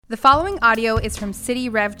The following audio is from City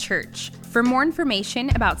Rev Church. For more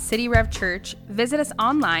information about City Rev Church, visit us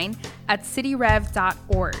online at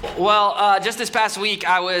cityrev.org. Well, just this past week,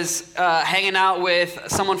 I was hanging out with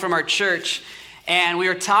someone from our church, and we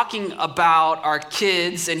were talking about our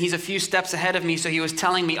kids, and he's a few steps ahead of me, so he was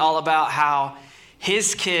telling me all about how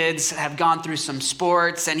his kids have gone through some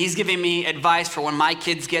sports, and he's giving me advice for when my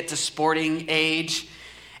kids get to sporting age.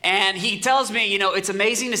 And he tells me, it's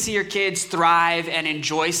amazing to see your kids thrive and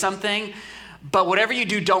enjoy something, but whatever you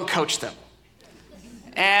do, don't coach them.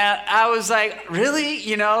 And I was like, really?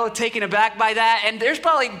 Taken aback by that. And there's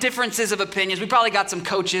probably differences of opinions. We probably got some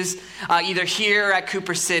coaches, either here or at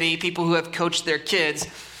Cooper City, people who have coached their kids.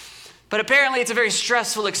 But apparently it's a very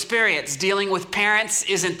stressful experience. Dealing with parents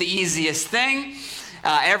isn't the easiest thing.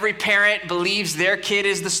 Every parent believes their kid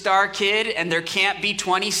is the star kid, and there can't be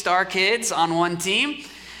 20 star kids on one team.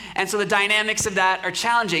 And so the dynamics of that are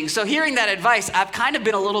challenging. So hearing that advice, I've kind of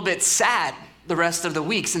been a little bit sad the rest of the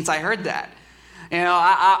week since I heard that.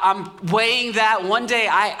 I'm weighing that. One day,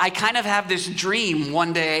 I kind of have this dream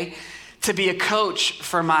one day to be a coach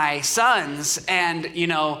for my sons and,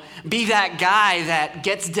 be that guy that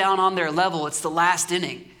gets down on their level. It's the last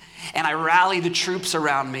inning. And I rally the troops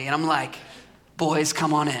around me. And I'm like, boys,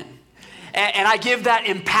 come on in. And I give that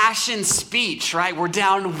impassioned speech, right? We're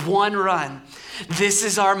down one run. This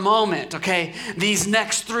is our moment, okay? These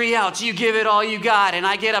next 3 outs, you give it all you got. And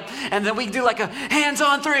I get up, and then we do like a hands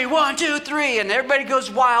on 3, 1, 2, 3, and everybody goes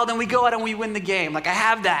wild, and we go out and we win the game. Like I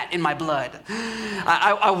have that in my blood.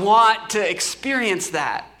 I want to experience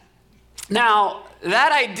that. Now,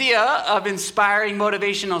 that idea of inspiring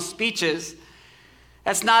motivational speeches,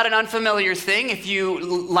 that's not an unfamiliar thing. If you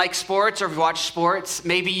like sports or watch sports,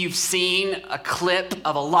 maybe you've seen a clip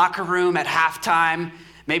of a locker room at halftime.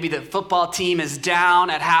 Maybe the football team is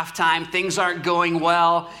down at halftime, things aren't going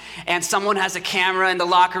well, and someone has a camera in the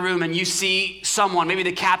locker room and you see someone, maybe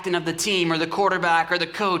the captain of the team or the quarterback or the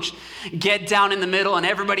coach, get down in the middle and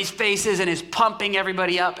everybody's faces and is pumping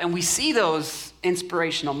everybody up, and we see those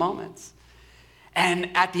inspirational moments.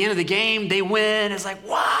 And at the end of the game, they win. It's like,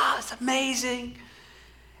 wow, it's amazing.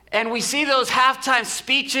 And we see those halftime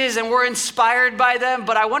speeches and we're inspired by them,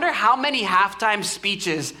 but I wonder how many halftime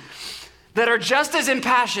speeches that are just as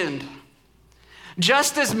impassioned,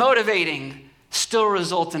 just as motivating, still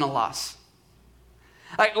result in a loss.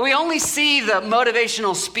 Like we only see the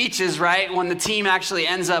motivational speeches, right, when the team actually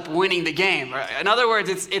ends up winning the game. Right? In other words,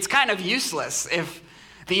 it's kind of useless if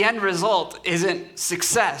the end result isn't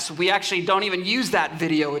success. We actually don't even use that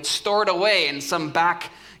video. It's stored away in some back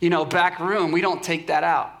room. We don't take that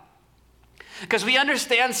out. Because we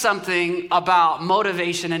understand something about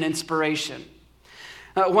motivation and inspiration.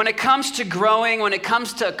 When it comes to growing, when it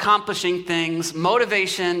comes to accomplishing things,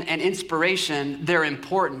 motivation and inspiration, they're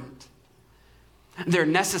important. They're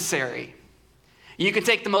necessary. You can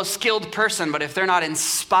take the most skilled person, but if they're not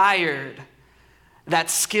inspired, that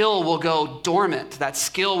skill will go dormant. That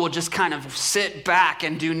skill will just kind of sit back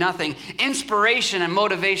and do nothing. Inspiration and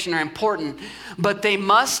motivation are important, but they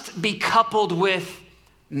must be coupled with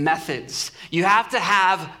methods. You have to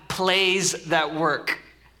have plays that work.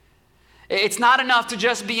 It's not enough to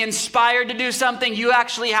just be inspired to do something. You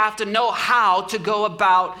actually have to know how to go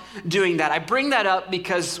about doing that. I bring that up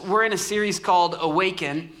because we're in a series called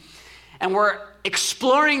Awaken, and we're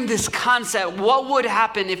exploring this concept. What would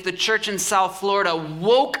happen if the church in South Florida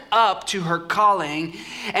woke up to her calling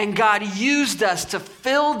and God used us to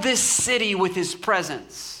fill this city with his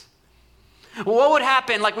presence? What would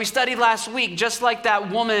happen, like we studied last week, just like that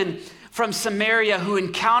woman from Samaria who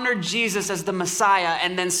encountered Jesus as the Messiah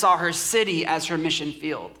and then saw her city as her mission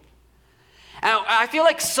field. And I feel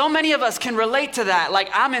like so many of us can relate to that. Like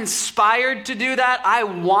I'm inspired to do that. I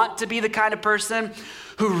want to be the kind of person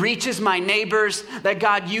who reaches my neighbors, that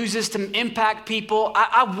God uses to impact people.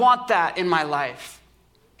 I want that in my life.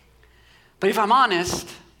 But if I'm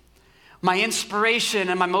honest, my inspiration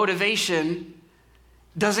and my motivation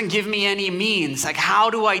doesn't give me any means. Like, how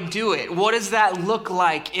do I do it? What does that look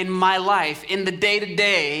like in my life, in the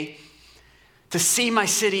day-to-day, to see my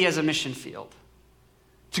city as a mission field?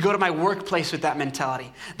 To go to my workplace with that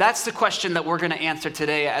mentality? That's the question that we're going to answer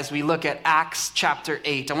today as we look at Acts chapter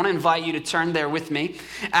 8. I want to invite you to turn there with me,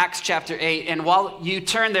 Acts chapter 8. And while you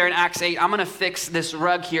turn there in Acts 8, I'm going to fix this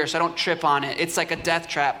rug here so I don't trip on it. It's like a death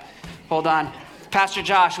trap. Hold on. Pastor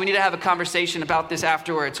Josh, we need to have a conversation about this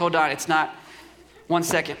afterwards. Hold on. It's not... 1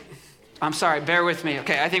 second. I'm sorry, bear with me.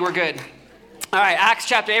 Okay, I think we're good. All right, Acts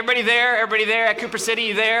chapter, everybody there? Everybody there at Cooper City,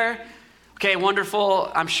 you there? Okay, wonderful.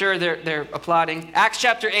 I'm sure they're applauding. Acts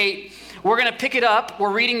chapter 8, we're going to pick it up.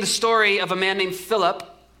 We're reading the story of a man named Philip.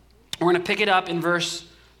 We're going to pick it up in verse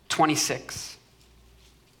 26.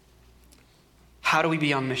 How do we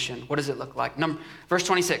be on mission? What does it look like? Verse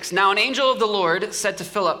 26. Now an angel of the Lord said to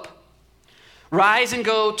Philip, rise and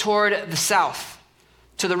go toward the south,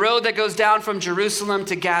 to the road that goes down from Jerusalem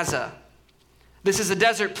to Gaza. This is a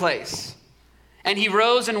desert place. And he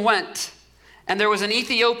rose and went. And there was an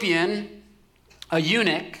Ethiopian, a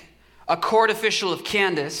eunuch, a court official of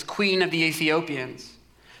Candace, queen of the Ethiopians,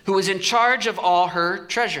 who was in charge of all her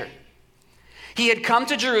treasure. He had come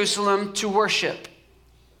to Jerusalem to worship.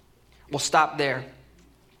 We'll stop there.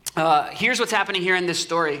 Here's what's happening here in this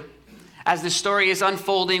story. As this story is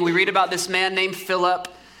unfolding, we read about this man named Philip.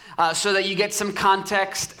 So that you get some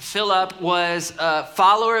context, Philip was a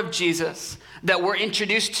follower of Jesus that we're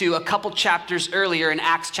introduced to a couple chapters earlier in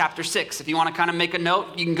Acts chapter 6. If you want to kind of make a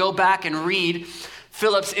note, you can go back and read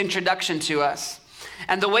Philip's introduction to us.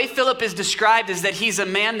 And the way Philip is described is that he's a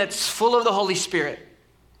man that's full of the Holy Spirit.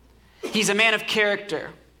 He's a man of character.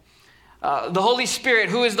 The Holy Spirit,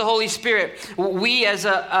 who is the Holy Spirit? We as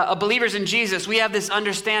believers in Jesus, we have this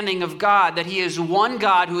understanding of God, that he is one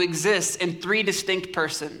God who exists in three distinct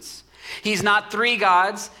persons. He's not three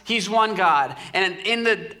gods, he's one God. And in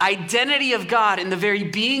the identity of God, in the very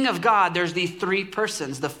being of God, there's these three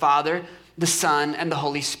persons, the Father, the Son, and the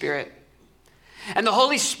Holy Spirit. And the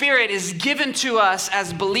Holy Spirit is given to us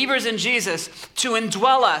as believers in Jesus to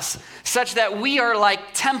indwell us such that we are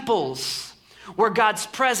like temples where God's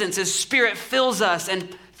presence, his Spirit fills us.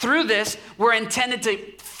 And through this, we're intended to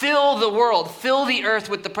fill the world, fill the earth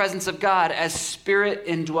with the presence of God as Spirit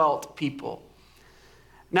indwelt people.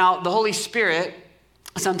 Now, the Holy Spirit,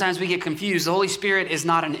 sometimes we get confused. The Holy Spirit is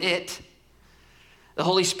not an it. The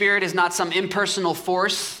Holy Spirit is not some impersonal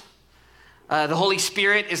force. The Holy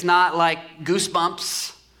Spirit is not like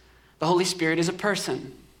goosebumps. The Holy Spirit is a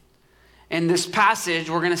person. In this passage,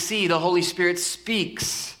 we're going to see the Holy Spirit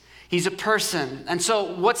speaks. He's a person. And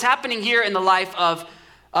so what's happening here in the life of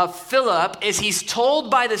Philip is he's told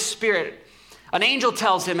by the Spirit. An angel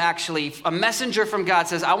tells him, actually, a messenger from God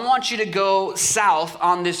says, I want you to go south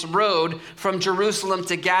on this road from Jerusalem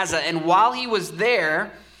to Gaza. And while he was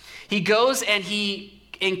there, he goes and he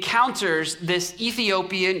encounters this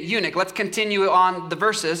Ethiopian eunuch. Let's continue on the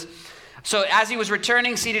verses. So as he was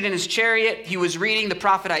returning, seated in his chariot, he was reading the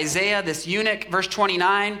prophet Isaiah, this eunuch, verse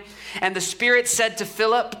 29. And the Spirit said to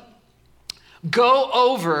Philip, go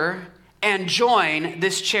over and join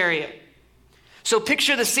this chariot. So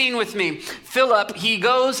picture the scene with me. Philip, he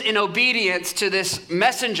goes in obedience to this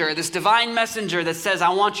messenger, this divine messenger that says, I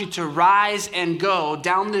want you to rise and go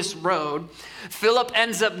down this road. Philip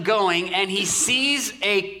ends up going and he sees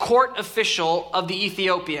a court official of the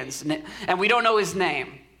Ethiopians. And we don't know his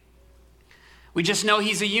name. We just know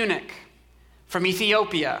he's a eunuch from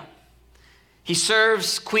Ethiopia. He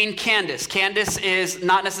serves Queen Candace. Candace is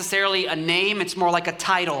not necessarily a name. It's more like a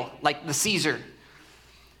title, like the Caesar.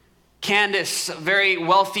 Candace, a very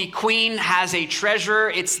wealthy queen, has a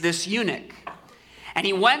treasurer. It's this eunuch. And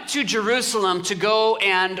he went to Jerusalem to go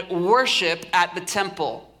and worship at the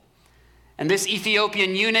temple. And this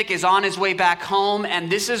Ethiopian eunuch is on his way back home,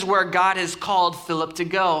 and this is where God has called Philip to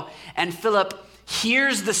go. And Philip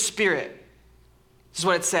hears the Spirit. This is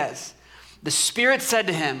what it says. The Spirit said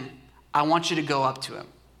to him, I want you to go up to him.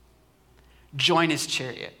 Join his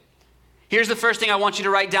chariot. Here's the first thing I want you to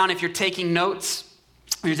write down if you're taking notes.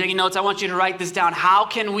 If you're taking notes, I want you to write this down. How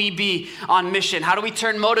can we be on mission? How do we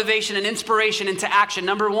turn motivation and inspiration into action?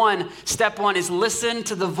 Number one, step one is listen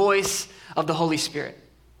to the voice of the Holy Spirit.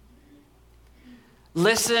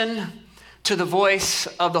 Listen to the voice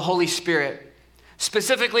of the Holy Spirit.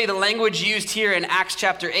 Specifically, the language used here in Acts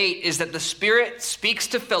chapter 8 is that the Spirit speaks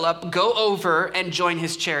to Philip, go over and join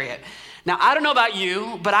his chariot. Now, I don't know about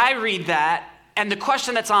you, but I read that, and the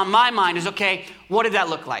question that's on my mind is, okay, what did that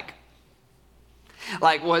look like?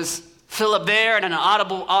 Like, was Philip there and an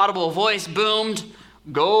audible voice boomed,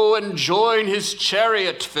 go and join his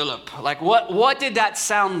chariot, Philip? Like, what did that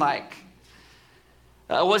sound like?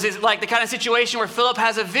 Was it like the kind of situation where Philip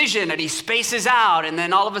has a vision and he spaces out and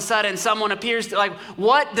then all of a sudden someone appears to, like,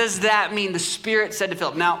 what does that mean? The Spirit said to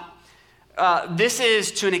Philip. Now, this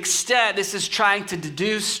is to an extent, this is trying to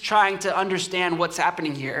deduce, trying to understand what's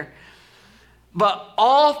happening here. But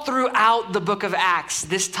all throughout the book of Acts,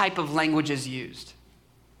 this type of language is used.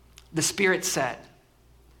 The Spirit said,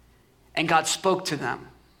 and God spoke to them,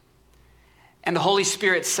 and the Holy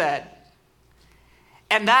Spirit said.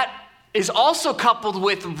 And that is also coupled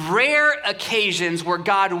with rare occasions where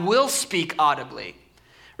God will speak audibly.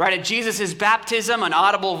 Right, at Jesus' baptism, an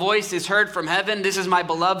audible voice is heard from heaven. This is my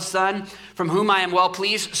beloved Son, from whom I am well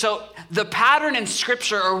pleased. So the pattern in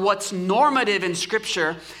Scripture, or what's normative in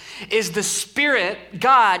Scripture, is the Spirit,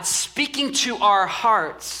 God, speaking to our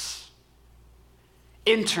hearts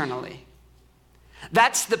internally.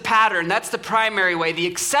 That's the pattern. That's the primary way. The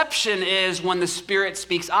exception is when the Spirit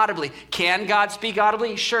speaks audibly. Can God speak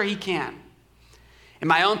audibly? Sure, he can. In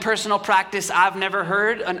my own personal practice, I've never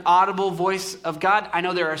heard an audible voice of God. I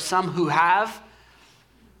know there are some who have.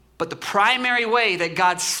 But the primary way that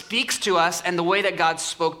God speaks to us and the way that God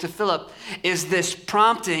spoke to Philip is this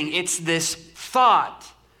prompting. It's this thought.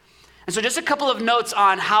 And so just a couple of notes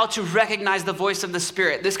on how to recognize the voice of the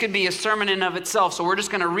Spirit. This could be a sermon in of itself, so we're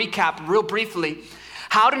just going to recap real briefly.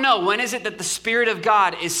 How to know when is it that the Spirit of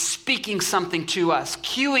God is speaking something to us,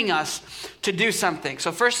 cueing us to do something.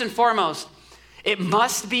 So first and foremost, it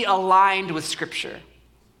must be aligned with Scripture.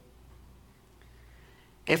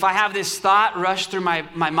 If I have this thought rush through my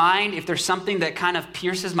mind, if there's something that kind of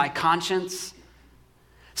pierces my conscience,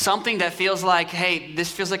 something that feels like, hey,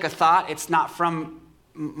 this feels like a thought, it's not from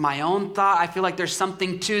my own thought, I feel like there's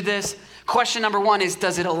something to this. Question number one is,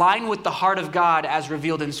 does it align with the heart of God as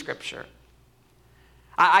revealed in Scripture?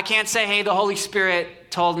 I can't say, hey, the Holy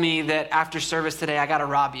Spirit told me that after service today, I got to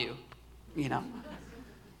rob you,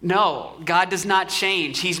 No, God does not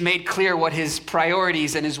change. He's made clear what his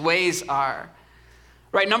priorities and his ways are.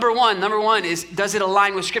 Right, number one is, does it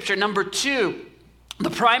align with Scripture? Number two, the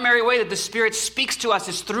primary way that the Spirit speaks to us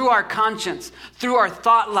is through our conscience, through our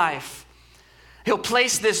thought life. He'll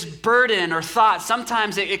place this burden or thought.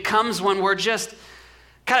 Sometimes it comes when we're just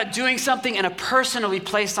kind of doing something and a person will be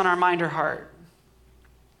placed on our mind or heart.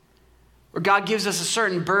 Where God gives us a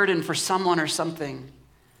certain burden for someone or something.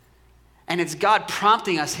 And it's God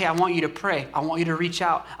prompting us, hey, I want you to pray. I want you to reach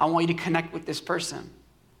out. I want you to connect with this person.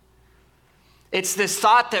 It's this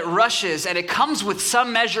thought that rushes, and it comes with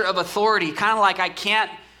some measure of authority, kind of like I can't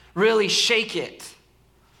really shake it.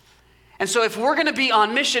 And so if we're going to be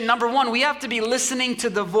on mission, number one, we have to be listening to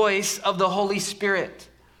the voice of the Holy Spirit.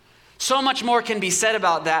 So much more can be said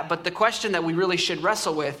about that, but the question that we really should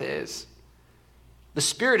wrestle with is, the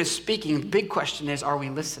Spirit is speaking. The big question is, are we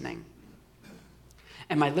listening?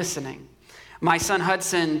 Am I listening? My son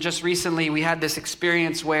Hudson, just recently, we had this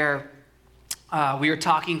experience where we were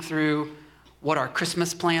talking through what our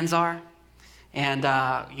Christmas plans are. And,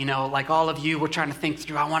 like all of you, we're trying to think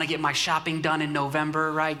through, I want to get my shopping done in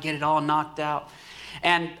November, right? Get it all knocked out.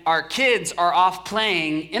 And our kids are off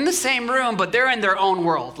playing in the same room, but they're in their own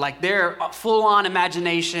world. Like they're full on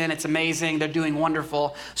imagination. It's amazing. They're doing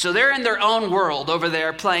wonderful. So they're in their own world over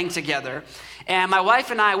there playing together. And my wife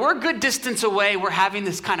and I, we're a good distance away. We're having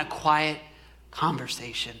this kind of quiet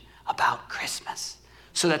conversation about Christmas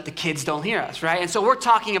so that the kids don't hear us, right? And so we're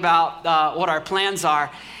talking about what our plans are.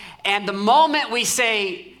 And the moment we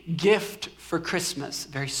say gift for Christmas,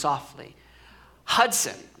 very softly,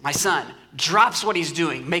 Hudson, my son, drops what he's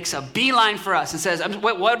doing, makes a beeline for us and says,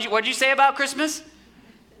 what'd you say about Christmas?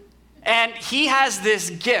 And he has this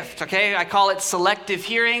gift, okay? I call it selective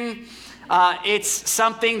hearing. It's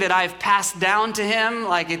something that I've passed down to him,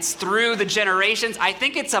 like it's through the generations. I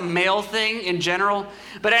think it's a male thing in general.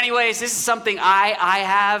 But anyways, this is something I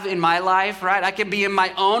have in my life, right? I can be in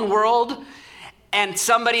my own world, and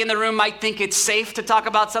somebody in the room might think it's safe to talk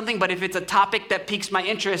about something, but if it's a topic that piques my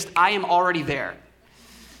interest, I am already there.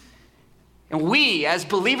 And we, as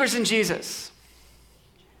believers in Jesus,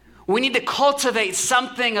 we need to cultivate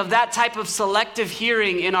something of that type of selective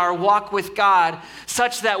hearing in our walk with God,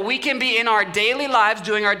 such that we can be in our daily lives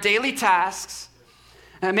doing our daily tasks.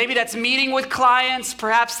 Maybe that's meeting with clients,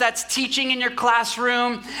 perhaps that's teaching in your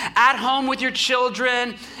classroom, at home with your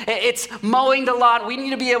children, it's mowing the lawn. We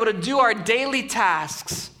need to be able to do our daily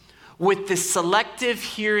tasks with this selective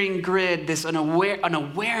hearing grid, this an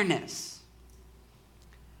awareness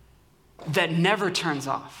that never turns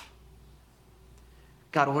off.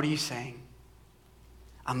 God, what are you saying?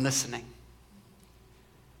 I'm listening.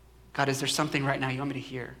 God, is there something right now you want me to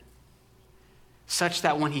hear? Such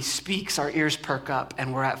that when he speaks, our ears perk up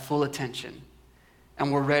and we're at full attention.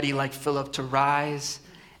 And we're ready, like Philip, to rise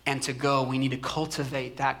and to go. We need to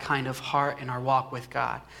cultivate that kind of heart in our walk with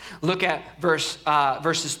God. Look at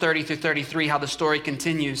verses 30 through 33, how the story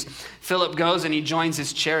continues. Philip goes and he joins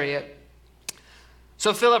his chariot.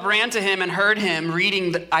 So Philip ran to him and heard him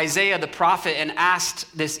reading Isaiah the prophet and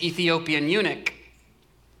asked this Ethiopian eunuch,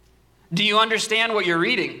 "Do you understand what you're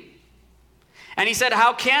reading?" And he said,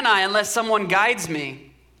 "How can I unless someone guides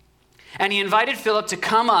me?" And he invited Philip to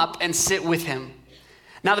come up and sit with him.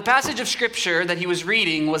 Now the passage of scripture that he was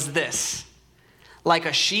reading was this: like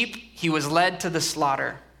a sheep he was led to the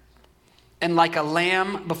slaughter, and like a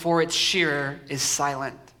lamb before its shearer is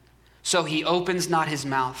silent, so he opens not his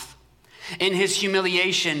mouth. In his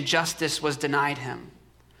humiliation, justice was denied him.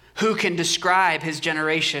 Who can describe his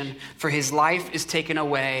generation? For his life is taken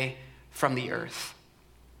away from the earth.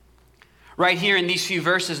 Right here in these few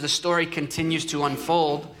verses, the story continues to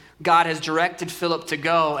unfold. God has directed Philip to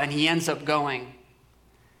go, and he ends up going.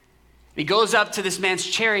 He goes up to this man's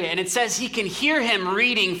chariot, and it says he can hear him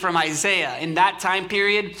reading from Isaiah. In that time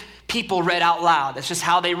period, people read out loud. That's just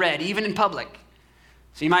how they read, even in public.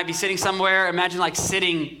 So you might be sitting somewhere. Imagine like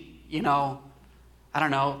sitting, I don't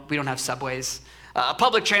know, we don't have subways.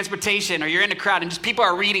 Public transportation, or you're in a crowd, and just people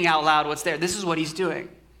are reading out loud what's there. This is what he's doing.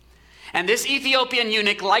 And this Ethiopian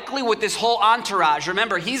eunuch, likely with this whole entourage,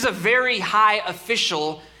 remember, he's a very high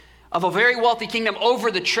official of a very wealthy kingdom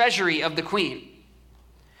over the treasury of the queen.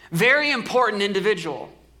 Very important individual.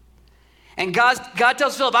 And God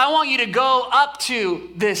tells Philip, I want you to go up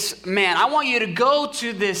to this man. I want you to go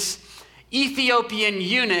to this Ethiopian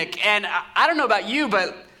eunuch. And I don't know about you,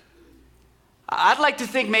 but I'd like to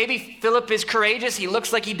think maybe Philip is courageous. He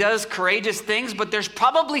looks like he does courageous things, but there's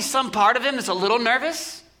probably some part of him that's a little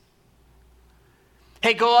nervous.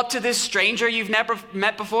 Hey, go up to this stranger you've never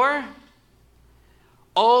met before.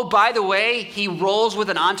 Oh, by the way, he rolls with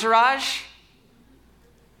an entourage.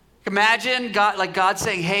 Imagine God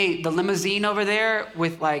saying, hey, the limousine over there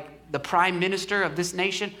with like the prime minister of this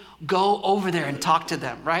nation, go over there and talk to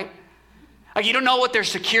them, right? Like you don't know what their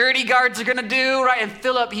security guards are going to do, right? And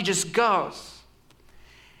Philip, he just goes.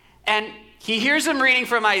 And he hears him reading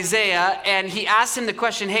from Isaiah, and he asks him the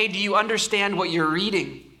question, hey, do you understand what you're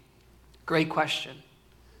reading? Great question.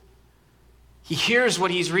 He hears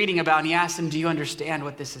what he's reading about, and he asks him, do you understand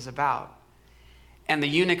what this is about? And the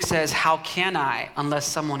eunuch says, how can I unless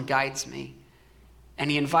someone guides me? And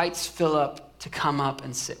he invites Philip to come up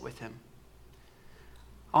and sit with him.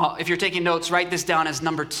 If you're taking notes, write this down as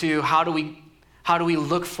number 2. How do we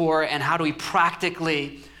look for and how do we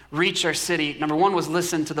practically reach our city? Number 1 was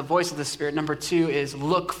listen to the voice of the Spirit. Number 2 is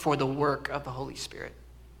look for the work of the Holy Spirit.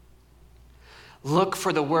 Look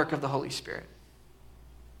for the work of the Holy Spirit.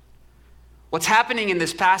 What's happening in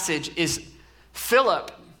this passage is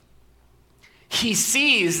Philip, he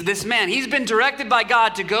sees this man. He's been directed by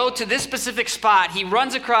God to go to this specific spot. He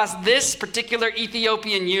runs across this particular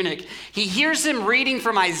Ethiopian eunuch. He hears him reading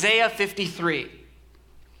from Isaiah 53.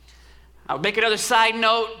 I'll make another side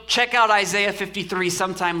note. Check out Isaiah 53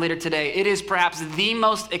 sometime later today. It is perhaps the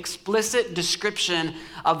most explicit description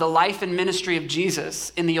of the life and ministry of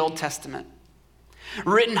Jesus in the Old Testament.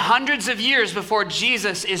 Written hundreds of years before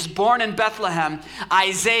Jesus is born in Bethlehem,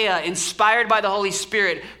 Isaiah, inspired by the Holy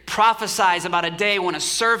Spirit, prophesies about a day when a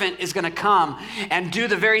servant is going to come and do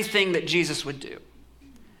the very thing that Jesus would do.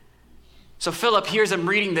 So Philip hears him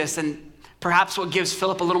reading this, and perhaps what gives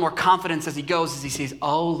Philip a little more confidence as he goes is he sees,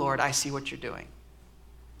 oh, Lord, I see what you're doing.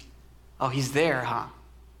 Oh, he's there, huh?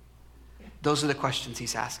 Those are the questions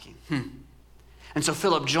he's asking. And so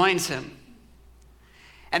Philip joins him.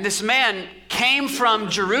 And this man came from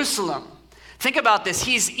Jerusalem. Think about this.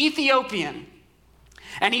 He's Ethiopian.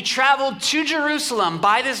 And he traveled to Jerusalem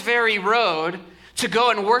by this very road to go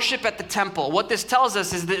and worship at the temple. What this tells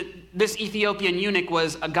us is that this Ethiopian eunuch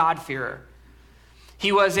was a God-fearer.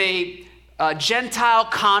 He was a Gentile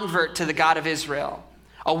convert to the God of Israel,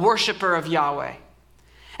 a worshiper of Yahweh.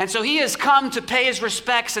 And so he has come to pay his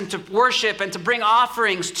respects and to worship and to bring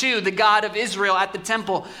offerings to the God of Israel at the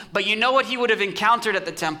temple. But you know what he would have encountered at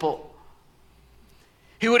the temple?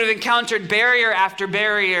 He would have encountered barrier after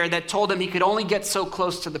barrier that told him he could only get so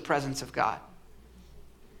close to the presence of God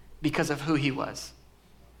because of who he was.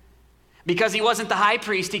 Because he wasn't the high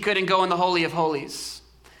priest, he couldn't go in the Holy of Holies.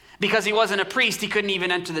 Because he wasn't a priest, he couldn't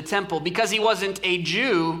even enter the temple. Because he wasn't a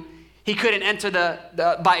Jew, he couldn't enter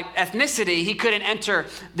by ethnicity, he couldn't enter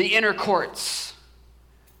the inner courts.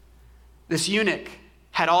 This eunuch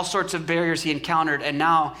had all sorts of barriers he encountered, and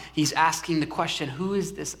now he's asking the question, who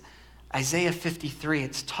is this? Isaiah 53,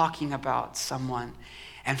 it's talking about someone.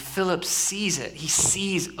 And Philip sees it. He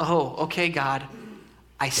sees, oh, okay, God,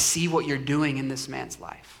 I see what you're doing in this man's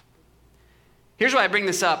life. Here's why I bring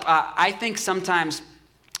this up. I think sometimes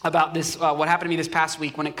about this, what happened to me this past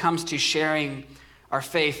week when it comes to sharing our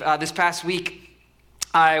faith. This past week,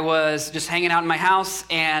 I was just hanging out in my house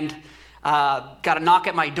and got a knock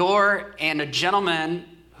at my door, and a gentleman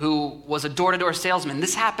who was a door-to-door salesman.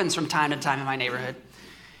 This happens from time to time in my neighborhood.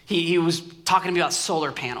 He was talking to me about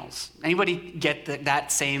solar panels. Anybody get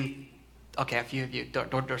that same? Okay, a few of you,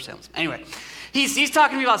 door-to-door salesman. Anyway, he's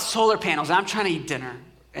talking to me about solar panels, and I'm trying to eat dinner.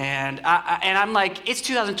 And I'm like, it's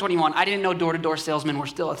 2021. I didn't know door-to-door salesmen were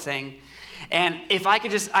still a thing. And if I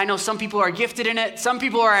could I know some people are gifted in it. Some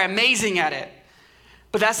people are amazing at it.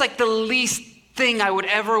 But that's like the least thing I would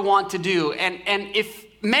ever want to do. And if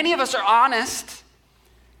many of us are honest,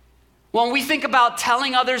 when we think about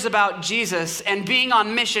telling others about Jesus and being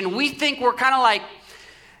on mission, we think we're kind of like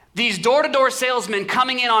these door-to-door salesmen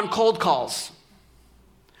coming in on cold calls,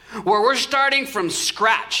 where we're starting from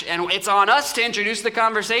scratch, and it's on us to introduce the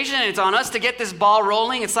conversation, and it's on us to get this ball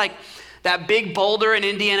rolling. It's like that big boulder in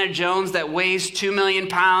Indiana Jones that weighs 2 million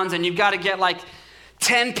pounds, and you've got to get like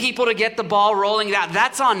 10 people to get the ball rolling.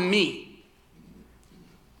 That's on me.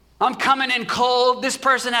 I'm coming in cold. This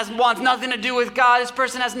person wants nothing to do with God. This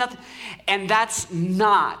person has nothing. And that's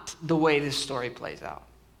not the way this story plays out.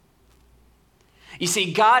 You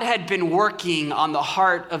see, God had been working on the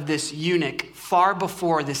heart of this eunuch far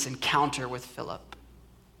before this encounter with Philip.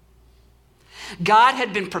 God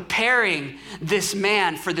had been preparing this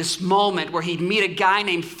man for this moment where he'd meet a guy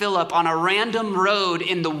named Philip on a random road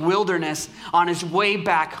in the wilderness on his way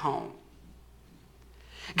back home.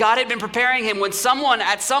 God had been preparing him when someone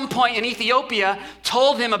at some point in Ethiopia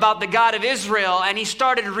told him about the God of Israel, and he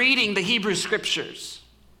started reading the Hebrew scriptures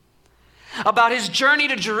about his journey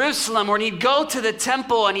to Jerusalem, where he'd go to the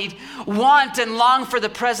temple and he'd want and long for the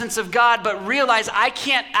presence of God, but realize I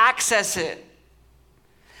can't access it.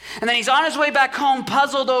 And then he's on his way back home,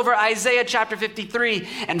 puzzled over Isaiah chapter 53,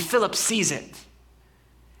 and Philip sees it.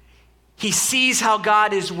 He sees how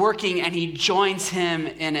God is working and he joins him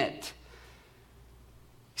in it.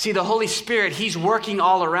 See, the Holy Spirit, he's working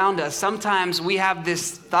all around us. Sometimes we have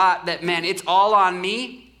this thought that, man, it's all on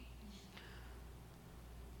me.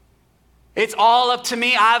 It's all up to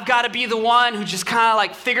me. I've got to be the one who just kind of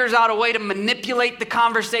like figures out a way to manipulate the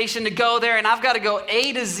conversation to go there, and I've got to go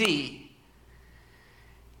A to Z.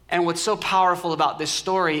 And what's so powerful about this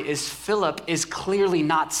story is Philip is clearly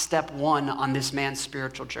not step one on this man's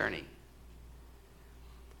spiritual journey.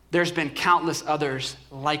 There's been countless others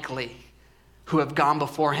likely who have gone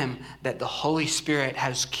before him that the Holy Spirit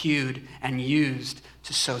has cued and used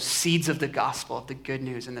to sow seeds of the gospel, of the good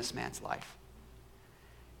news in this man's life.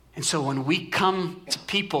 And so when we come to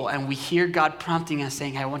people and we hear God prompting us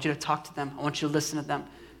saying, hey, I want you to talk to them. I want you to listen to them.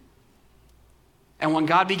 And when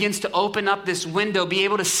God begins to open up this window, be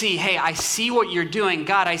able to see, hey, I see what you're doing.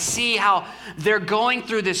 God, I see how they're going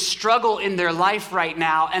through this struggle in their life right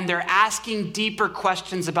now, and they're asking deeper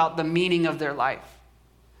questions about the meaning of their life.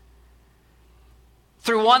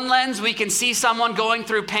 Through one lens, we can see someone going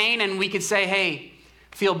through pain and we could say, hey,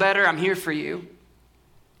 feel better, I'm here for you.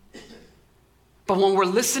 But when we're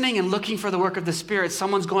listening and looking for the work of the Spirit,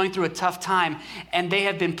 someone's going through a tough time and they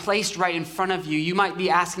have been placed right in front of you. You might be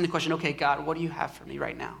asking the question, okay, God, what do you have for me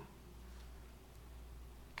right now?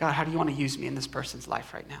 God, how do you want to use me in this person's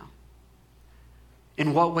life right now?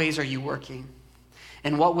 In what ways are you working?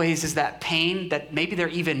 In what ways is that pain that maybe they're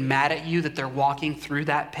even mad at you that they're walking through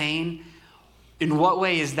that pain? In what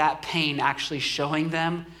way is that pain actually showing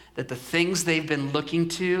them that the things they've been looking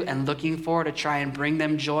to and looking for to try and bring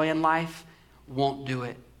them joy in life won't do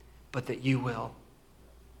it, but that you will?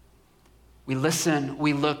 We listen,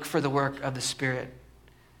 we look for the work of the Spirit.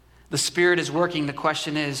 The Spirit is working. The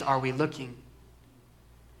question is, are we looking?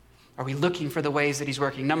 Are we looking for the ways that he's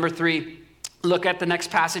working? Number 3, look at the next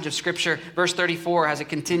passage of Scripture, verse 34, as it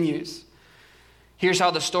continues. Here's how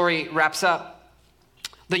the story wraps up.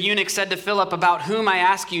 The eunuch said to Philip, about whom, I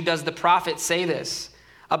ask you, does the prophet say this?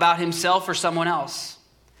 About himself or someone else?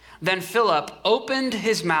 Then Philip opened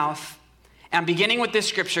his mouth, and beginning with this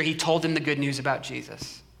scripture, he told him the good news about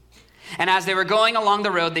Jesus. And as they were going along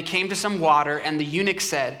the road, they came to some water, and the eunuch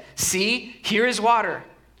said, see, here is water.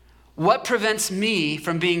 What prevents me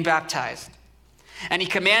from being baptized? And he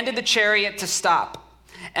commanded the chariot to stop.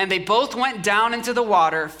 And they both went down into the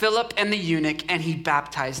water, Philip and the eunuch, and he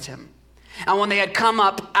baptized him. And when they had come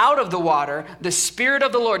up out of the water, the Spirit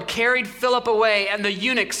of the Lord carried Philip away, and the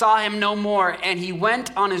eunuch saw him no more, and he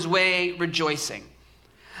went on his way rejoicing.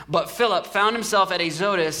 But Philip found himself at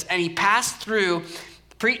Azotus, and when he passed through,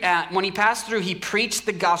 he preached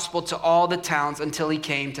the gospel to all the towns until he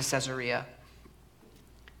came to Caesarea.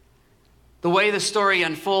 The way the story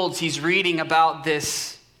unfolds, he's reading about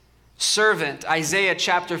this servant, Isaiah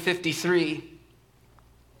chapter 53.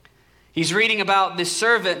 He's reading about this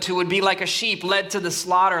servant who would be like a sheep led to the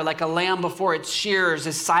slaughter, like a lamb before its shearers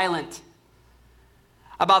is silent,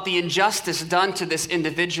 about the injustice done to this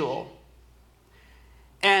individual.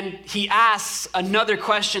 And he asks another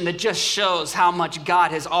question that just shows how much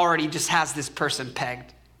God has this person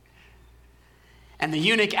pegged. And the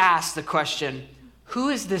eunuch asks the question, who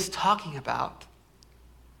is this talking about?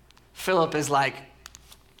 Philip is like,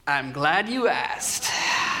 I'm glad you asked.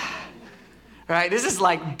 Right? This is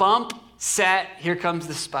like bump, set, here comes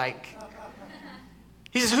the spike.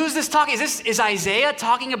 He says, who's this talking? Is Isaiah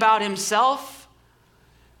talking about himself?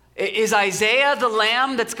 Is Isaiah the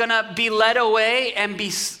lamb that's going to be led away and be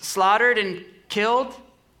slaughtered and killed?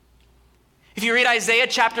 If you read Isaiah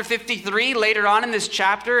chapter 53 later on in this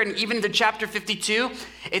chapter, and even to chapter 52,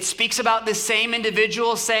 it speaks about this same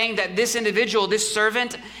individual saying that this individual, this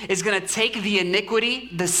servant, is going to take the iniquity,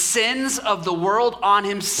 the sins of the world on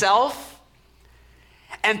himself.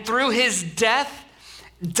 And through his death,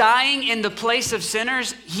 dying in the place of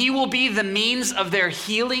sinners, he will be the means of their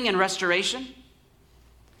healing and restoration.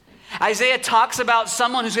 Isaiah talks about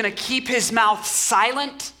someone who's going to keep his mouth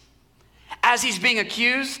silent as he's being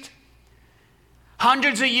accused.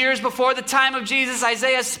 Hundreds of years before the time of Jesus,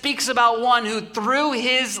 Isaiah speaks about one who through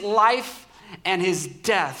his life and his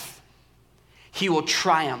death, he will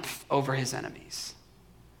triumph over his enemies.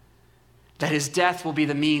 That his death will be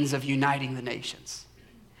the means of uniting the nations.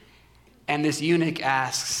 And this eunuch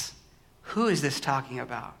asks, who is this talking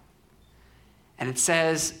about? And it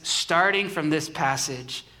says, starting from this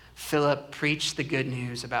passage, Philip preached the good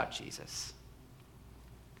news about Jesus.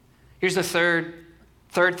 Here's the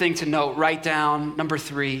third thing to note, write down, number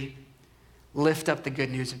 3, lift up the good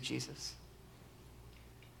news of Jesus.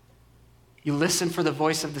 You listen for the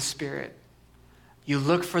voice of the Spirit. You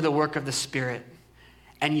look for the work of the Spirit.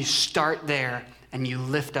 And you start there and you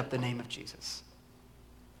lift up the name of Jesus.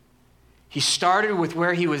 He started with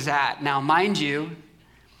where he was at. Now, mind you,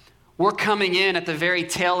 we're coming in at the very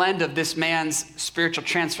tail end of this man's spiritual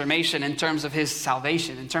transformation in terms of his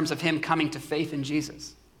salvation, in terms of him coming to faith in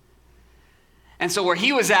Jesus. And so where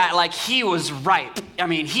he was at, like he was ripe. I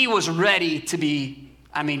mean, he was ready to be,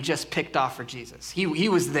 just picked off for Jesus. He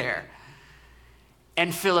was there.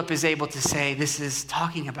 And Philip is able to say, this is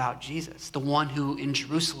talking about Jesus, the one who in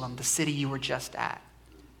Jerusalem, the city you were just at,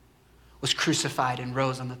 was crucified and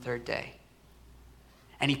rose on the third day.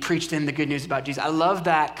 And he preached in the good news about Jesus. I love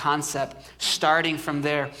that concept, starting from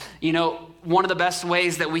there. You know, one of the best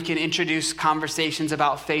ways that we can introduce conversations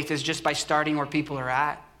about faith is just by starting where people are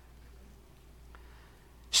at.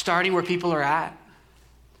 Starting where people are at.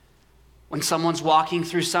 When someone's walking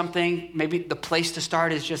through something, maybe the place to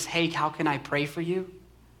start is just, hey, how can I pray for you?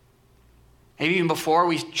 Maybe even before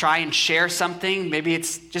we try and share something, maybe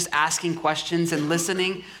it's just asking questions and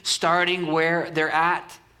listening, starting where they're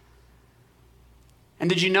at. And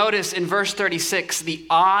did you notice in verse 36, the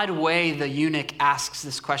odd way the eunuch asks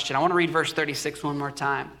this question? I want to read verse 36 one more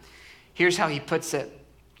time. Here's how he puts it.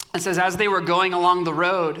 It says, as they were going along the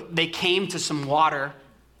road, they came to some water.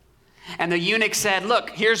 And the eunuch said, look,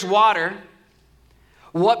 here's water.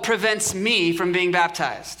 What prevents me from being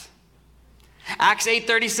baptized? Acts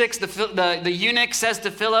 8:36, the eunuch says to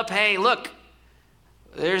Philip, hey, look,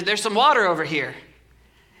 there's some water over here.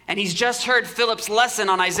 And he's just heard Philip's lesson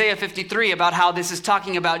on Isaiah 53 about how this is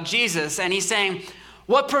talking about Jesus. And he's saying,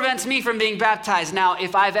 what prevents me from being baptized? Now,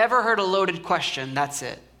 if I've ever heard a loaded question, that's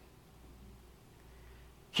it.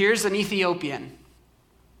 Here's an Ethiopian.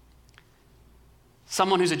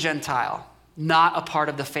 Someone who's a Gentile, not a part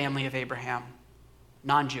of the family of Abraham,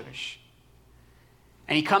 non-Jewish.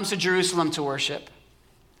 And he comes to Jerusalem to worship.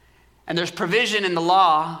 And there's provision in the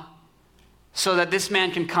law so that this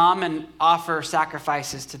man can come and offer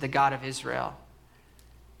sacrifices to the God of Israel.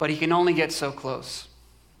 But he can only get so close.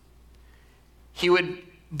 He would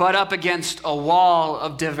butt up against a wall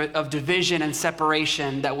of division and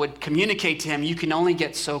separation that would communicate to him, you can only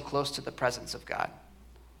get so close to the presence of God.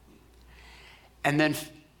 And then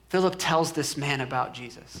Philip tells this man about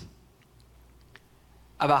Jesus,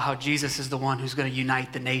 about how Jesus is the one who's going to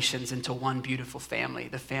unite the nations into one beautiful family,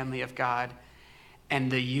 the family of God. And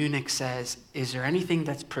the eunuch says, is there anything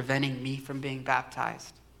that's preventing me from being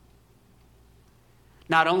baptized?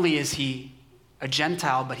 Not only is he a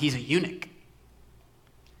Gentile, but he's a eunuch.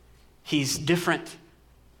 He's different.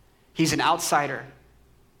 He's an outsider.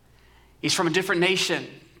 He's from a different nation.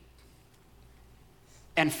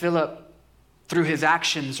 And Philip, through his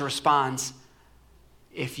actions, responds,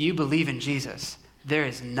 if you believe in Jesus, there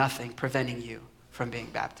is nothing preventing you from being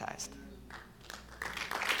baptized.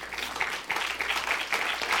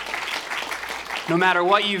 No matter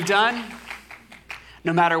what you've done,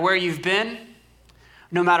 no matter where you've been,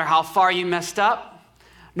 no matter how far you messed up,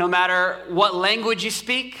 no matter what language you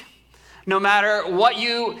speak, no matter what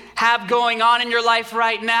you have going on in your life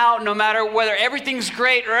right now, no matter whether everything's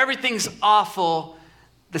great or everything's awful,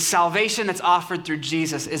 the salvation that's offered through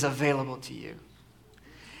Jesus is available to you.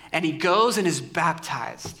 And he goes and is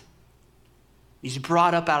baptized. He's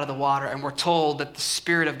brought up out of the water, and we're told that the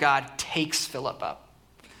Spirit of God takes Philip up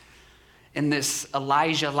in this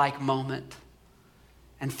Elijah-like moment.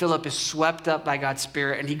 And Philip is swept up by God's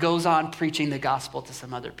Spirit, and he goes on preaching the gospel to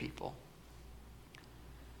some other people.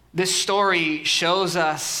 This story shows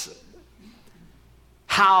us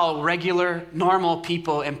how regular, normal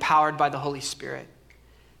people empowered by the Holy Spirit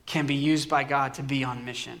can be used by God to be on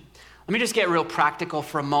mission. Let Let me just get real practical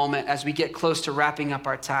for a moment as we get close to wrapping up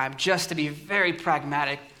our time, just to be very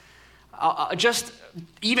pragmatic. Just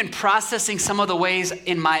even processing some of the ways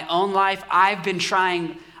in my own life I've been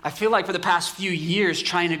trying, I feel like for the past few years,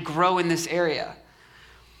 trying to grow in this area.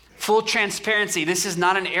 Full transparency, this is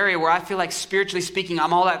not an area where I feel like, spiritually speaking,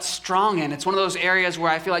 I'm all that strong in. It's one of those areas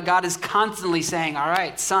where I feel like God is constantly saying, all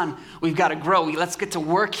right, son, we've got to grow. Let's get to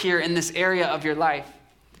work here in this area of your life.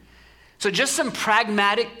 So just some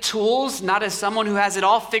pragmatic tools, not as someone who has it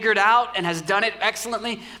all figured out and has done it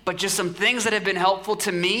excellently, but just some things that have been helpful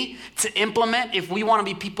to me to implement if we want to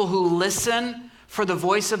be people who listen for the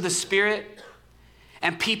voice of the Spirit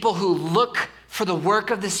and people who look for the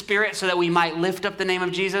work of the Spirit so that we might lift up the name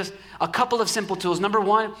of Jesus. A couple of simple tools. Number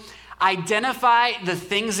one, identify the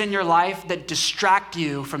things in your life that distract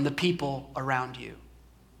you from the people around you.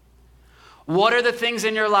 What are the things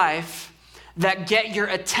in your life that get your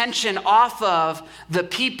attention off of the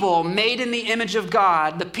people made in the image of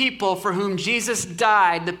God, the people for whom Jesus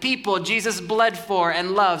died, the people Jesus bled for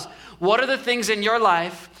and loves? What are the things in your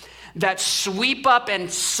life that sweep up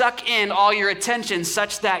and suck in all your attention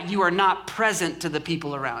such that you are not present to the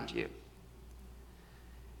people around you?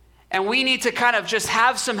 And we need to kind of just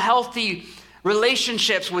have some healthy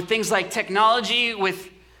relationships with things like technology, with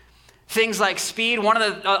things like speed. One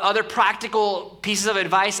of the other practical pieces of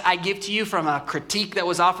advice I give to you from a critique that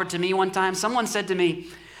was offered to me one time, someone said to me,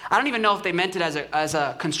 I don't even know if they meant it as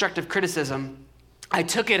a constructive criticism. I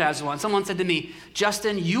took it as one. Someone said to me,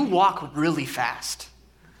 Justin, you walk really fast.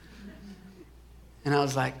 And I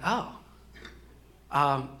was like,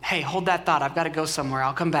 hey, hold that thought. I've got to go somewhere.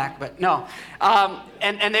 I'll come back. But no.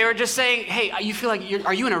 And they were just saying, hey, you feel like,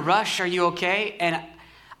 are you in a rush? Are you okay? And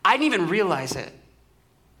I didn't even realize it.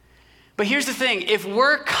 But here's the thing. If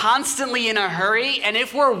we're constantly in a hurry and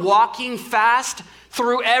if we're walking fast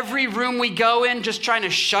through every room we go in, just trying to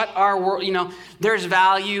shut our world, there's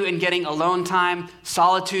value in getting alone time.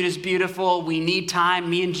 Solitude is beautiful. We need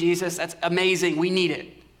time. Me and Jesus, that's amazing. We need it.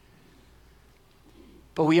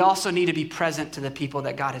 But we also need to be present to the people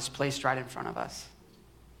that God has placed right in front of us.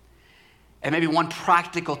 And maybe one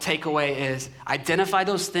practical takeaway is identify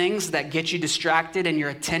those things that get you distracted and your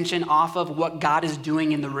attention off of what God is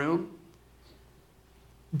doing in the room.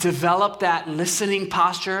 Develop that listening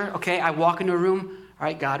posture. Okay, I walk into a room. All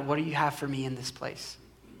right, God, what do you have for me in this place?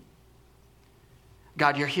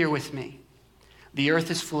 God, you're here with me. The earth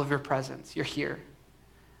is full of your presence. You're here.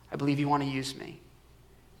 I believe you want to use me.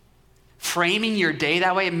 Framing your day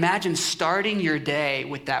that way, imagine starting your day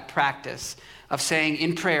with that practice of saying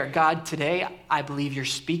in prayer, God, today I believe you're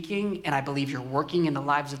speaking and I believe you're working in the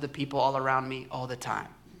lives of the people all around me all the time.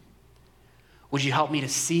 Would you help me to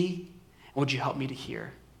see? Would you help me to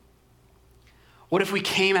hear? What if we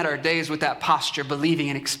came at our days with that posture, believing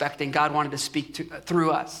and expecting God wanted to speak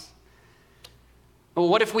through us? Well,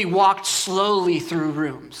 what if we walked slowly through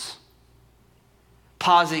rooms,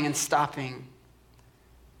 pausing and stopping,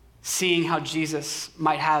 seeing how Jesus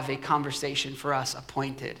might have a conversation for us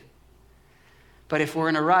appointed? But if we're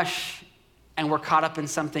in a rush and we're caught up in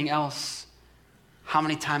something else, how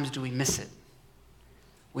many times do we miss it?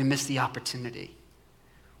 We miss the opportunity.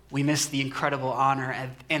 We miss the incredible honor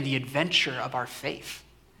and the adventure of our faith,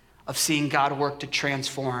 of seeing God work to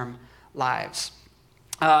transform lives.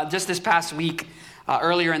 Just this past week,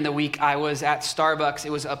 earlier in the week, I was at Starbucks. It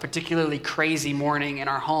was a particularly crazy morning in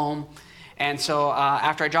our home. And so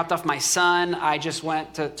after I dropped off my son, I just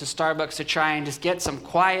went to Starbucks to try and just get some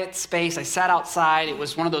quiet space. I sat outside. It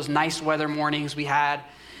was one of those nice weather mornings we had.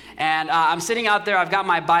 And I'm sitting out there. I've got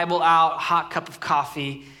my Bible out, hot cup of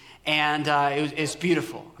coffee. And it's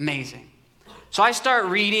beautiful, amazing. So I start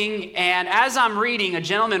reading. And as I'm reading, a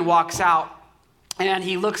gentleman walks out. And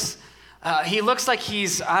he looks like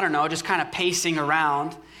he's, I don't know, just kind of pacing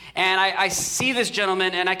around. And I see this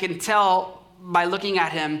gentleman, and I can tell by looking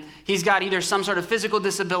at him, he's got either some sort of physical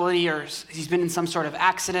disability or he's been in some sort of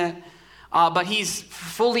accident, but he's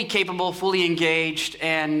fully capable, fully engaged,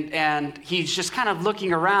 and he's just kind of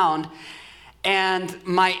looking around. And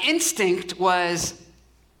my instinct was,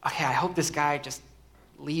 okay, I hope this guy just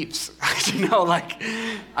leaves.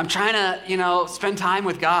 I'm trying to, spend time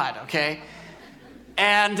with God, okay?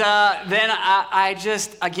 And then I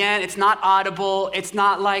just, again, it's not audible. It's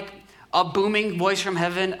not like a booming voice from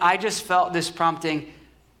heaven. I just felt this prompting,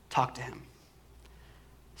 talk to him.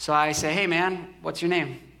 So I say, hey man, what's your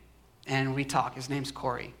name? And we talk. His name's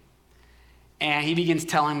Corey. And he begins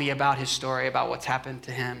telling me about his story, about what's happened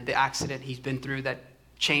to him, the accident he's been through that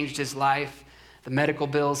changed his life, the medical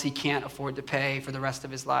bills he can't afford to pay for the rest of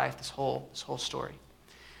his life, this whole story.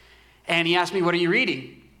 And he asked me, what are you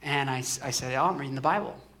reading? And I said, I'm reading the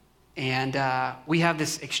Bible. And we have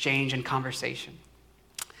this exchange and conversation.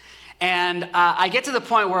 And I get to the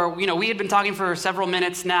point where, we had been talking for several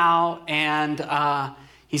minutes now, and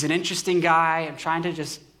he's an interesting guy. I'm trying to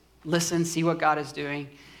just listen, see what God is doing.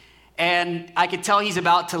 And I could tell he's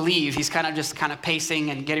about to leave. He's kind of pacing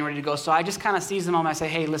and getting ready to go. So I just kind of seize the moment. I say,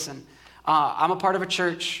 hey, listen, I'm a part of a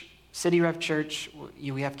church, City Rev Church.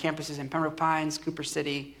 We have campuses in Pembroke Pines, Cooper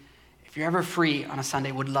City. If you're ever free on a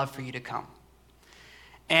Sunday, would love for you to come.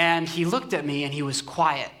 And he looked at me and he was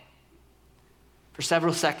quiet for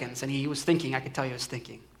several seconds. And he was thinking, I could tell he was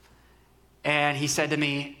thinking. And he said to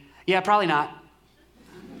me, yeah, probably not.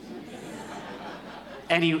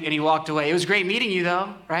 And he walked away. It was great meeting you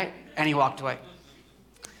though, right? And he walked away.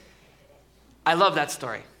 I love that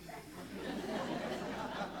story.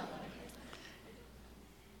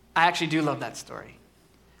 I actually do love that story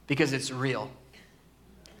because it's real.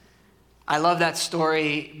 I love that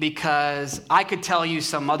story because I could tell you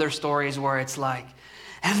some other stories where it's like,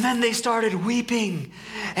 and then they started weeping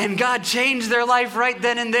and God changed their life right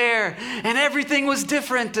then and there and everything was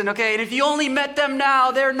different. And if you only met them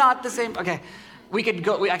now, they're not the same. Okay.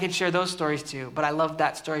 I could share those stories too, but I love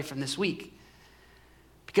that story from this week.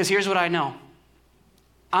 Because here's what I know.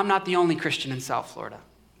 I'm not the only Christian in South Florida.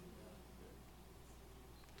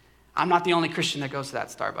 I'm not the only Christian that goes to that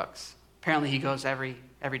Starbucks. Apparently he goes every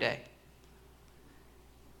day.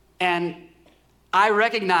 And I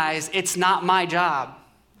recognize it's not my job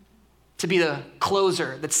to be the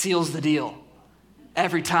closer that seals the deal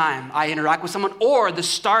every time I interact with someone, or the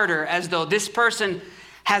starter, as though this person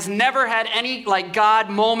has never had any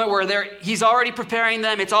God moment where he's already preparing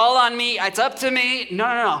them. It's all on me. It's up to me.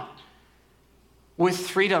 No. With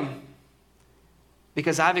freedom,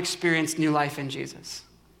 because I've experienced new life in Jesus.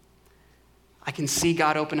 I can see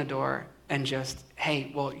God open a door and just,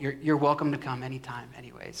 hey, well, you're welcome to come anytime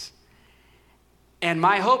anyways. And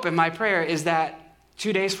my hope and my prayer is that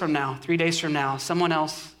 2 days from now, 3 days from now, someone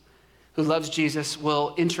else who loves Jesus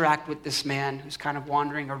will interact with this man who's kind of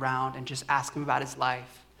wandering around and just ask him about his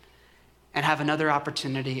life and have another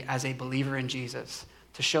opportunity as a believer in Jesus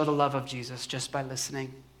to show the love of Jesus just by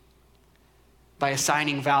listening, by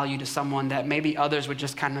assigning value to someone that maybe others would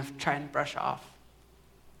just kind of try and brush off.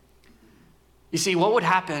 You see, what would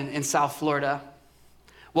happen in South Florida,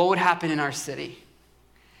 what would happen in our city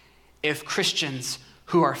if Christians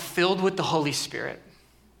who are filled with the Holy Spirit,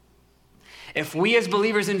 if we as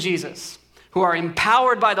believers in Jesus, who are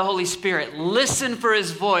empowered by the Holy Spirit, listen for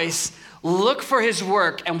his voice, look for his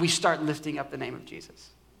work, and we start lifting up the name of Jesus?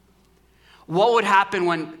 What would happen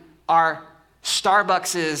when our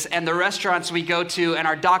Starbuckses and the restaurants we go to and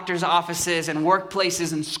our doctor's offices and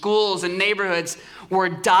workplaces and schools and neighborhoods were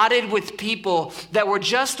dotted with people that were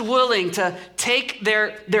just willing to take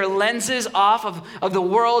their lenses off of the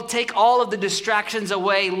world, take all of the distractions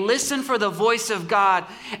away, listen for the voice of God,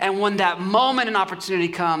 and when that moment and opportunity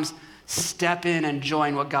comes, step in and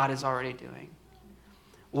join what God is already doing?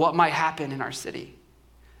 What might happen in our city?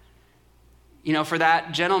 For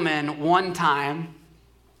that gentleman, one time,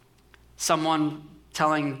 someone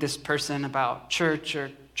telling this person about church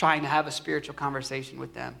or trying to have a spiritual conversation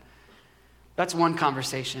with them. That's one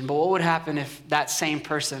conversation. But what would happen if that same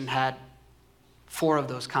person had 4 of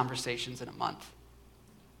those conversations in a month?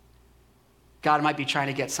 God might be trying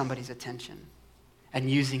to get somebody's attention and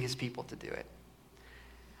using his people to do it.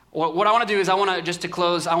 What I want to do is just to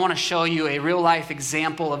close, I want to show you a real life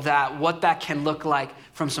example of that, what that can look like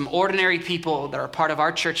from some ordinary people that are part of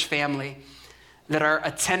our church family, that are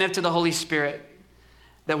attentive to the Holy Spirit,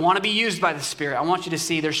 that want to be used by the Spirit. I want you to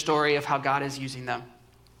see their story of how God is using them.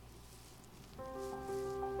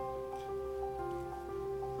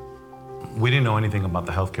 We didn't know anything about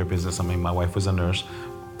the healthcare business. I mean, my wife was a nurse,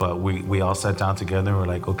 but we all sat down together and we're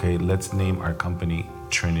like, okay, let's name our company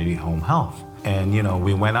Trinity Home Health. And,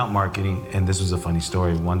 we went out marketing, and this was a funny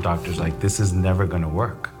story. One doctor's like, this is never going to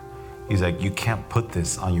work. He's like, you can't put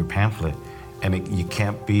this on your pamphlet. And you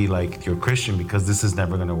can't be like you're Christian because this is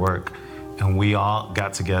never going to work. And we all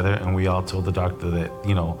got together and we all told the doctor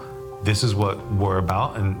that, this is what we're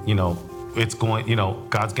about. And, it's going,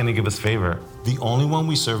 God's going to give us favor. The only one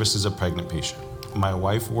we service is a pregnant patient. My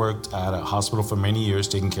wife worked at a hospital for many years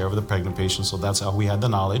taking care of the pregnant patients. So that's how we had the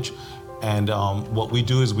knowledge. And what we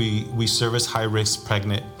do is we service high-risk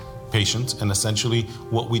pregnant patients. And essentially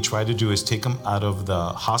what we try to do is take them out of the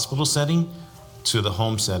hospital setting to the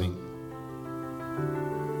home setting.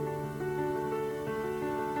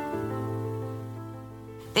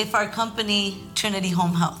 If our company, Trinity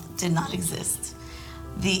Home Health, did not exist,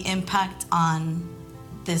 the impact on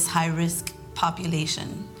this high-risk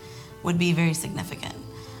population would be very significant.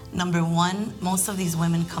 Number one, most of these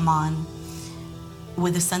women come on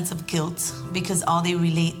with a sense of guilt because all they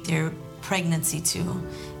relate their pregnancy to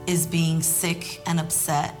is being sick and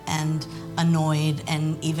upset and annoyed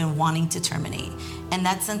and even wanting to terminate. And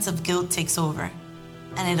that sense of guilt takes over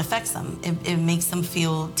and it affects them. It makes them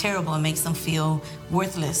feel terrible. It makes them feel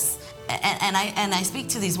worthless. And I speak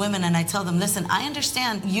to these women and I tell them, listen, I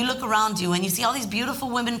understand you look around you and you see all these beautiful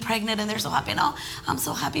women pregnant and they're so happy. No, I'm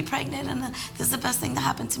so happy pregnant and this is the best thing that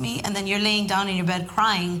happened to me. And then you're laying down in your bed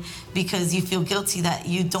crying because you feel guilty that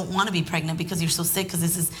you don't want to be pregnant because you're so sick because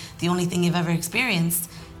this is the only thing you've ever experienced.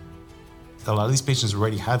 A lot of these patients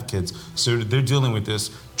already have kids, so they're dealing with this,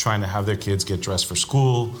 trying to have their kids get dressed for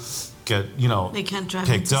school, get, they can't drive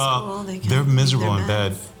picked up. School, They're miserable in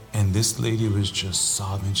bed. And this lady was just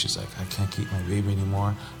sobbing. She's like, I can't keep my baby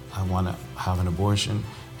anymore. I want to have an abortion.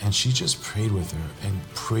 And she just prayed with her and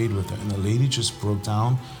prayed with her. And the lady just broke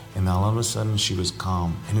down. And all of a sudden, she was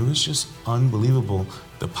calm. And it was just unbelievable,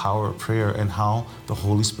 the power of prayer and how the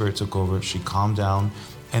Holy Spirit took over. She calmed down.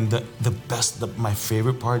 And my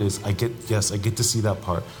favorite part is, I get to see that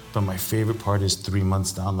part, but my favorite part is 3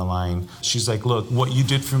 months down the line. She's like, look, what you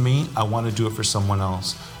did for me, I want to do it for someone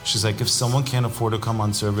else. She's like, if someone can't afford to come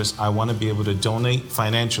on service, I want to be able to donate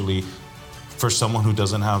financially for someone who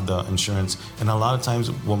doesn't have the insurance. And a lot of times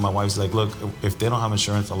when my wife's like, look, if they don't have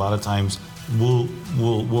insurance, a lot of times we'll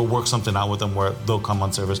work something out with them where they'll come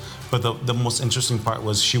on service. But the most interesting part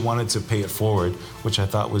was she wanted to pay it forward, which I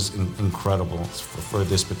thought was incredible for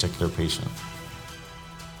this particular patient.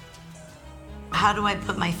 How do I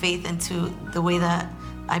put my faith into the way that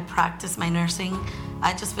I practice my nursing?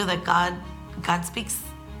 I just feel that God speaks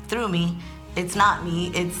through me. It's not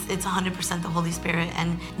me, it's 100% the Holy Spirit.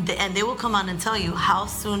 And they will come on and tell you, how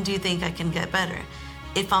soon do you think I can get better?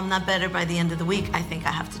 If I'm not better by the end of the week, I think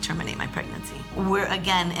I have to terminate my pregnancy. We're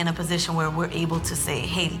again in a position where we're able to say,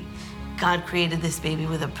 hey, God created this baby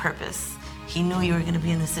with a purpose. He knew you were gonna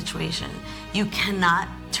be in this situation. You cannot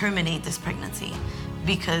terminate this pregnancy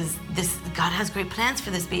because God has great plans for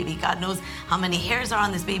this baby. God knows how many hairs are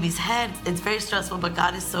on this baby's head. It's very stressful, but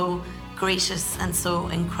God is so gracious and so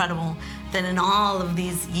incredible that in all of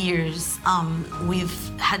these years,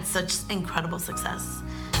 we've had such incredible success.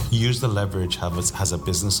 Use the leverage as a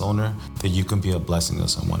business owner that you can be a blessing to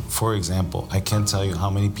someone. For example, I can't tell you how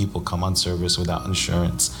many people come on service without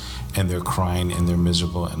insurance and they're crying and they're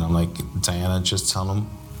miserable. And I'm like, Diana, just tell them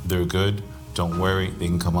they're good. Don't worry, they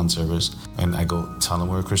can come on service. And I go, tell them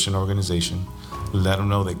we're a Christian organization. Let them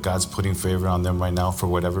know that God's putting favor on them right now for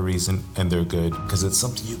whatever reason, and they're good. Because it's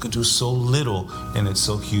something you can do so little, and it's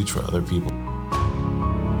so huge for other people.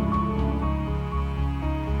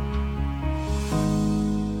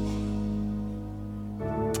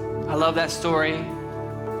 I love that story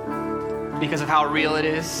because of how real it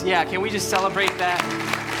is. Yeah, can we just celebrate that?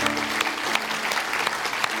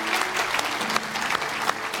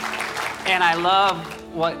 And I love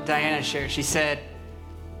what Diana shared. She said,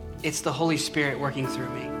 it's the Holy Spirit working through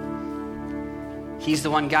me. He's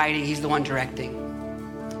the one guiding, he's the one directing.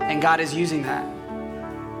 And God is using that.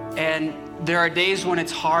 And there are days when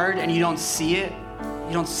it's hard and you don't see it.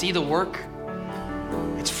 You don't see the work.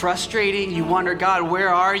 It's frustrating. You wonder, God, where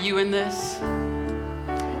are you in this?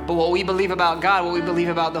 But what we believe about God, what we believe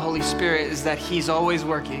about the Holy Spirit is that he's always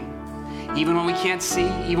working. Even when we can't see,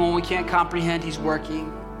 even when we can't comprehend, he's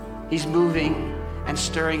working. He's moving and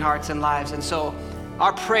stirring hearts and lives. And so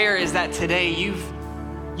our prayer is that today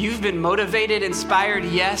you've been motivated, inspired,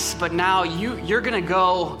 yes, but now you're gonna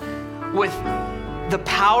go with the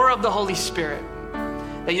power of the Holy Spirit,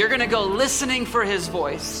 that you're gonna go listening for his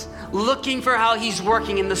voice, looking for how he's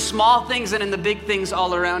working in the small things and in the big things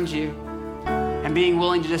all around you, and being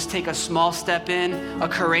willing to just take a small step in, a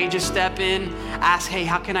courageous step in, ask, hey,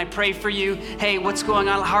 how can I pray for you? Hey, what's going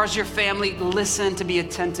on? How's your family? Listen, to be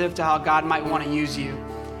attentive to how God might want to use you.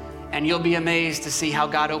 And you'll be amazed to see how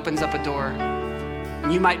God opens up a door.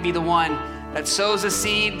 You might be the one that sows a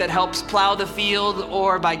seed that helps plow the field,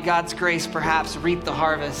 or by God's grace, perhaps reap the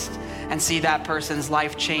harvest and see that person's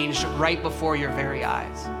life changed right before your very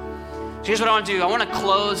eyes. So here's what I want to do. I want to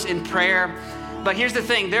close in prayer. But here's the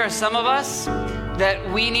thing. There are some of us that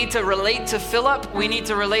we need to relate to Philip. We need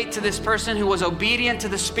to relate to this person who was obedient to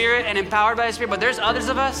the Spirit and empowered by the Spirit. But there's others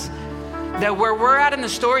of us that where we're at in the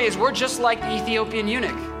story is we're just like the Ethiopian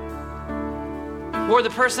eunuch. We're the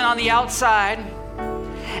person on the outside,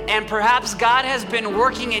 and perhaps God has been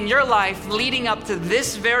working in your life leading up to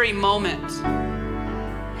this very moment.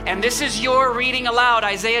 And this is your reading aloud,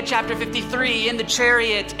 Isaiah chapter 53 in the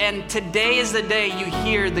chariot, and today is the day you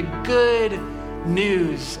hear the good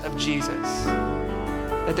news of Jesus.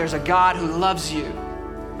 That there's a God who loves you,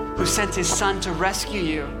 who sent his son to rescue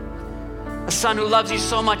you. A son who loves you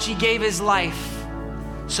so much he gave his life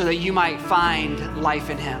so that you might find life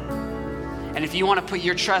in him. And if you want to put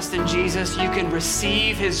your trust in Jesus, you can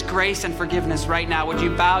receive his grace and forgiveness right now. Would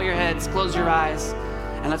you bow your heads, close your eyes,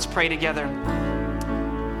 and let's pray together.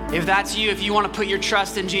 If that's you, if you want to put your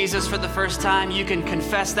trust in Jesus for the first time, you can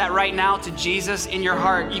confess that right now to Jesus in your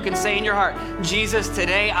heart. You can say in your heart, Jesus,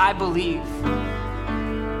 today I believe.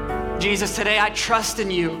 Jesus, today I trust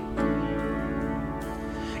in you.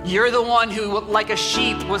 You're the one who, like a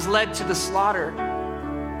sheep, was led to the slaughter.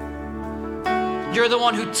 You're the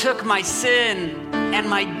one who took my sin and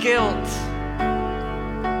my guilt,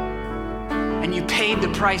 and you paid the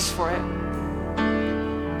price for it.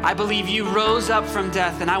 I believe you rose up from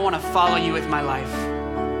death, and I want to follow you with my life.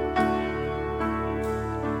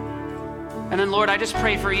 And then, Lord, I just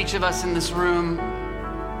pray for each of us in this room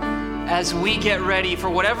as we get ready for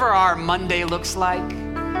whatever our Monday looks like,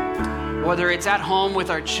 whether it's at home with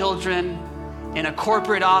our children, in a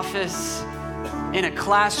corporate office, in a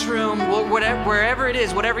classroom, wherever it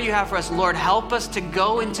is, whatever you have for us, Lord, help us to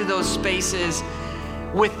go into those spaces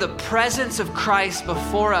with the presence of Christ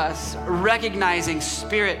before us, recognizing,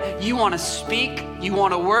 Spirit, you want to speak, you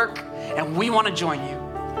want to work, and we want to join you.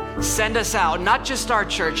 Send us out, not just our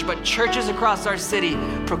church, but churches across our city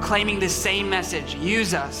proclaiming the same message.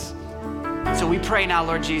 Use us. So we pray now,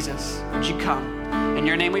 Lord Jesus, would you come? In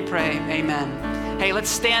your name we pray, amen. Hey, let's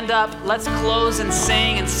stand up. Let's close and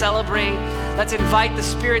sing and celebrate. Let's invite the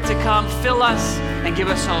Spirit to come, fill us, and give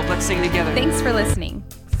us hope. Let's sing together. Thanks for listening.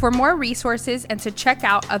 For more resources and to check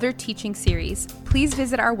out other teaching series, please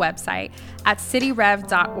visit our website at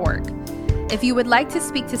cityrev.org. If you would like to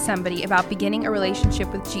speak to somebody about beginning a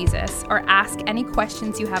relationship with Jesus or ask any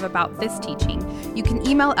questions you have about this teaching, you can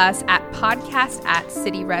email us at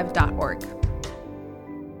podcast@cityrev.org.